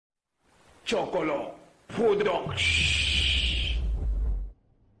Tchocolo, production.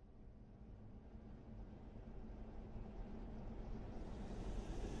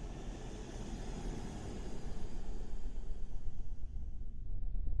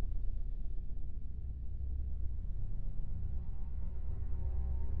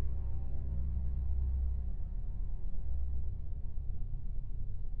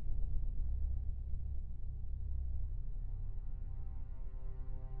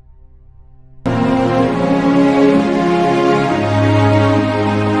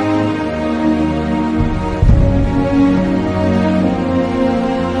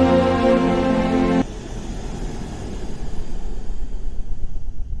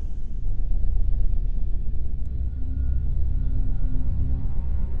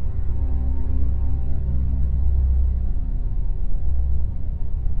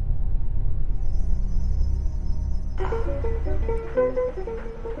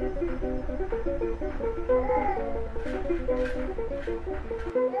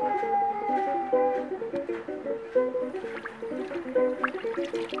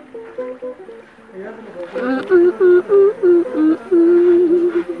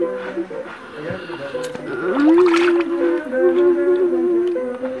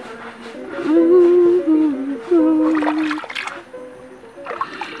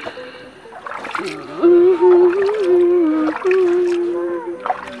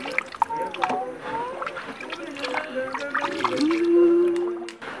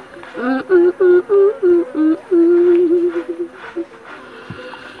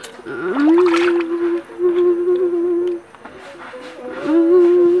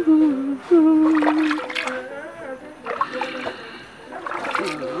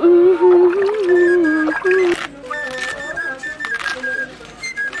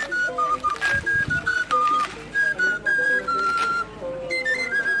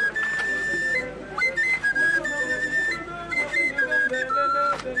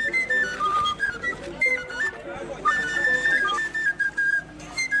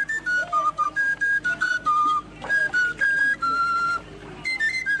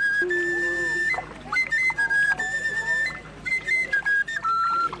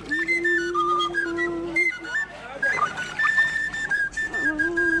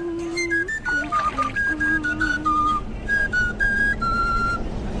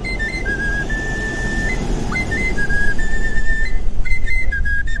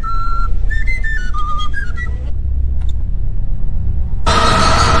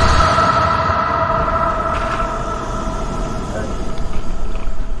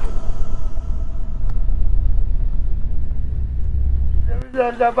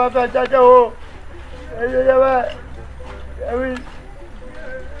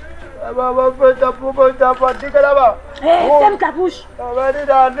 Ferme ta bouche.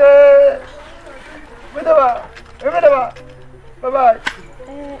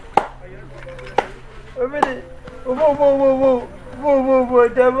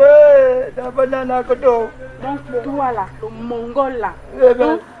 Donc toi là, le mongol là.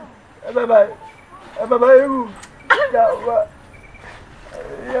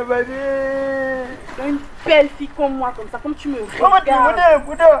 Une belle fille comme moi, comme ça, comme tu me regardes.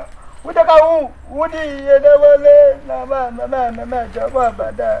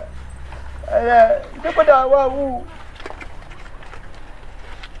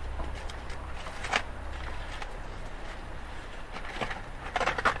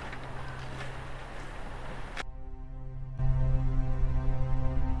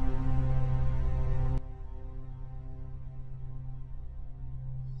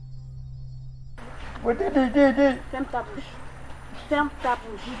 Ferme ta bouche. Ferme ta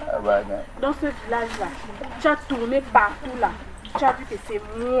bouche. Dans ce village-là, tu as tourné partout là. Tu as vu que c'est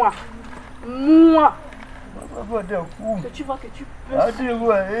moi. Moi. Que tu vois que tu peux.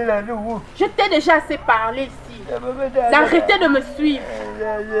 Je t'ai déjà assez parlé ici. D'arrêter de me suivre.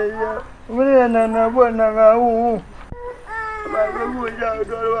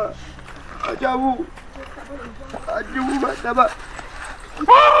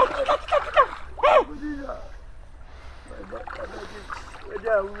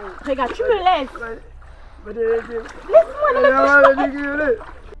 Regarde, tu me laisses. Laisse-moi,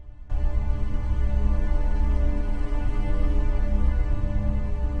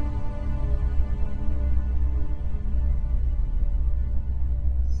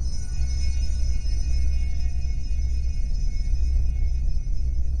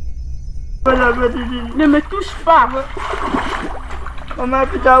 ne me touche pas. Ne me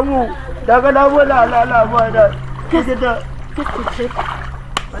touche pas. Qu'est-ce que c'est?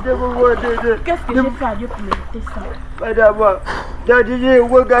 Qu'est-ce que j'ai fait à Dieu pour mériter ça? Madame,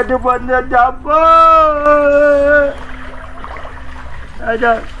 regardez-moi d'abord.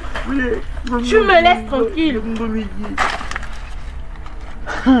 Tu me laisses tranquille.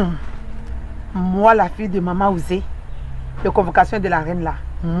 Moi, la fille de maman Ouzé, de convocation de la reine là,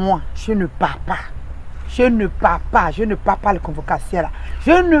 moi, je ne pars pas. Je ne pars pas, je ne pars pas la convocation là.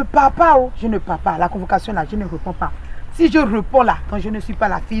 Je ne pars pas, oh, je ne pars pas. La convocation là, je ne réponds pas. Si je réponds là, quand je ne suis pas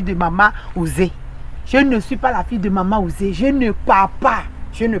la fille de maman Ouzé, je ne suis pas la fille de maman Ouzé, je ne pars pas.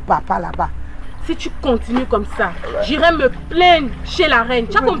 Je ne pars pas là-bas. Si tu continues comme ça, j'irai me plaindre chez la reine.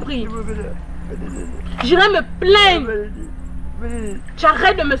 Tu as compris? J'irai me plaindre. Tu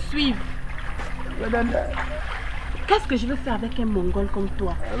arrêtes de me suivre. Qu'est-ce que je vais faire avec un mongol comme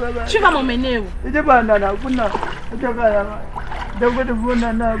toi? Tu vas m'emmener où? Laisse-moi! Laisse-moi!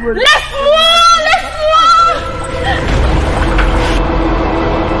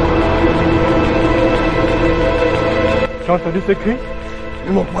 Tu as entendu ce cri?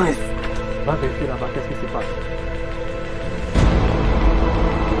 Mon prince. Va vérifier là-bas, qu'est-ce qui se passe?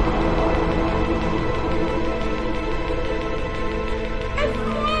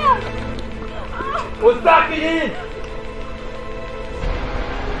 Ostaki!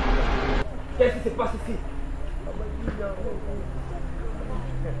 Qu'est-ce qui se passe ici?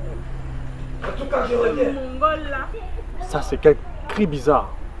 En tout cas, je reviens. Mongol là. Ça, c'est quel cri bizarre.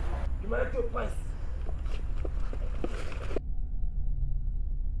 Je m'en ai au prince.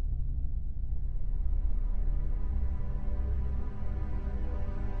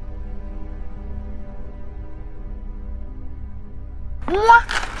 Moi,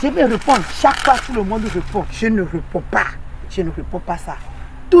 je vais répondre. Chaque fois tout le monde répond. Je ne réponds pas. Je ne réponds pas ça.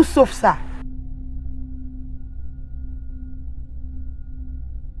 Tout sauf ça.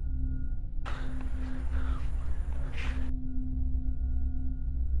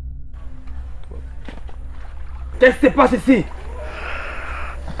 Qu'est-ce qui se passe ici?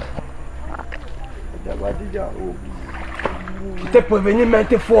 Je t'ai prévenu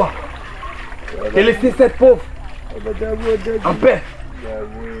maintes fois de laisser cette pauvre en paix.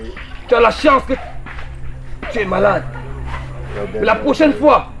 Tu as la chance que tu es malade. Mais la prochaine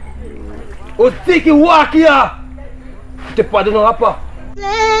fois, au Tiki Wakia, tu ne te pardonneras pas.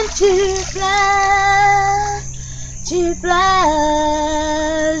 Tu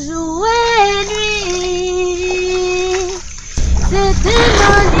pleures jour et nuit. C'est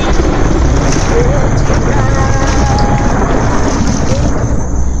tellement libre que tu pleures.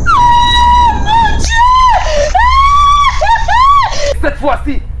 Oh mon Dieu! Cette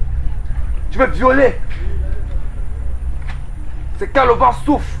fois-ci, tu veux violer. C'est quand le vent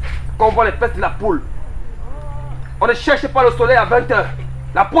souffle qu'on voit les fesses de la poule. On ne cherche pas le soleil à 20 h.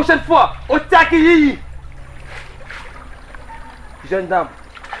 La prochaine fois, au Taki. Jeune dame,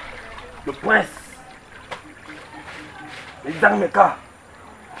 le prince, les Dangmeka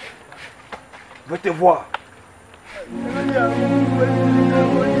veut te voir.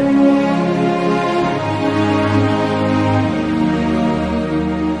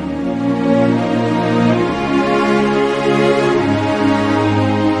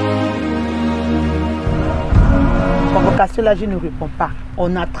 Convocation là, je ne réponds pas.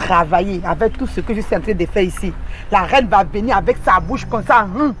 On a travaillé avec tout ce que je suis en train de faire ici. La reine va venir avec sa bouche comme ça,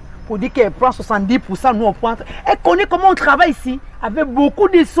 pour dire qu'elle prend 70%, nous on prend. Elle connaît comment on travaille ici, avec beaucoup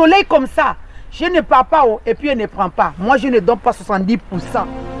de soleil comme ça. Je ne pars pas et puis elle ne prend pas. Moi, je ne donne pas 70%.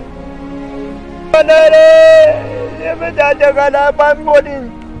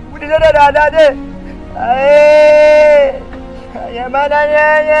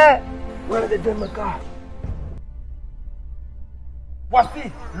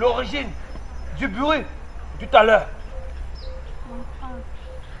 Voici l'origine du bruit tout à l'heure.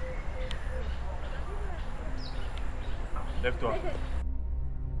 Lève-toi.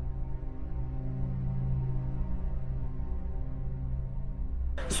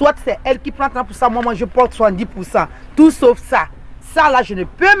 Soit c'est elle qui prend 30%, moi je porte 70%. Tout sauf ça. Ça là, je ne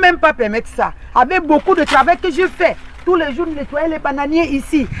peux même pas permettre ça. Avec beaucoup de travail que je fais. Tous les jours, nettoyer les bananiers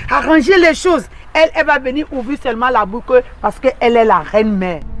ici. Arranger les choses. Elle va venir ouvrir seulement la boucle parce qu'elle est la reine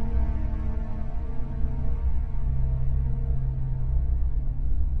mère.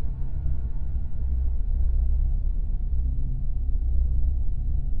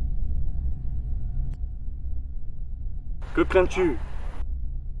 Que crains-tu?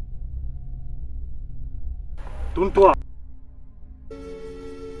 Tourne-toi.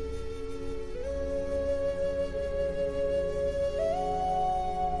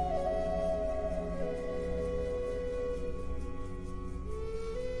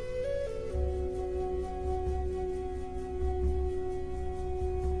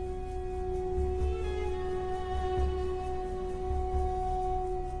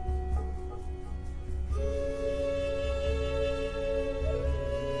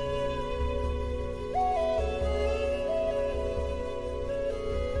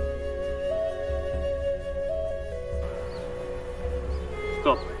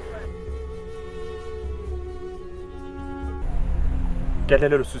 Stop. Quel est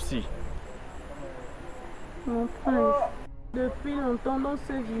le souci? Mon prince, depuis longtemps dans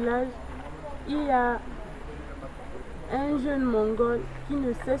ce village, il y a un jeune mongol qui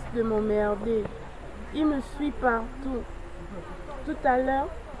ne cesse de m'emmerder. Il me suit partout. Tout à l'heure,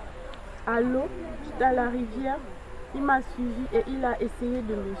 à l'eau, tout à la rivière, il m'a suivi et il a essayé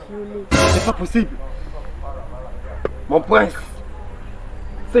de me violer. C'est pas possible. Mon prince,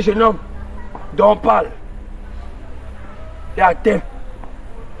 ce jeune homme dont on parle est atteint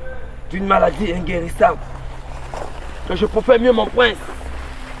d'une maladie inguérissable. Que je préfère mieux, mon prince,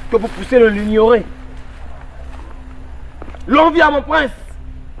 que vous poussez de l'ignorer. Longue vie à mon prince.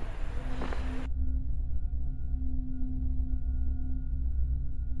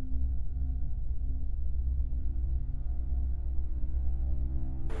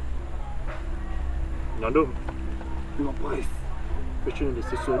 Nando, Mon prince. peux-tu nous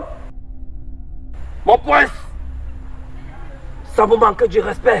laisser seul? Mon prince, ça vous manque du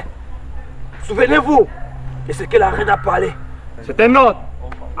respect. Souvenez-vous de ce que la reine a parlé. C'est un ordre.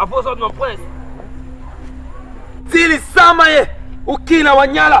 À vos ordres, mon prince. Tili Samaye, Ukina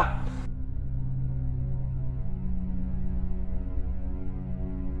Wanyala.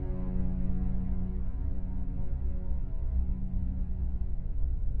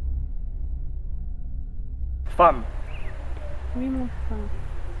 Femme, Oui, mon frère.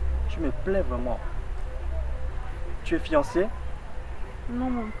 tu me plais vraiment. Tu es fiancée? Non,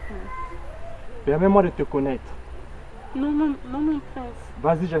 mon prince. Permets-moi de te connaître. Non, mon prince.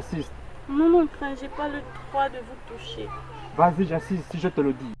 Vas-y, j'assiste. Non, mon prince, j'ai pas le droit de vous toucher. Vas-y, j'assiste si je te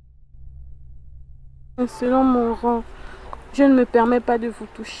le dis. Selon mon rang, je ne me permets pas de vous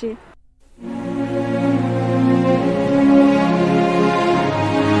toucher.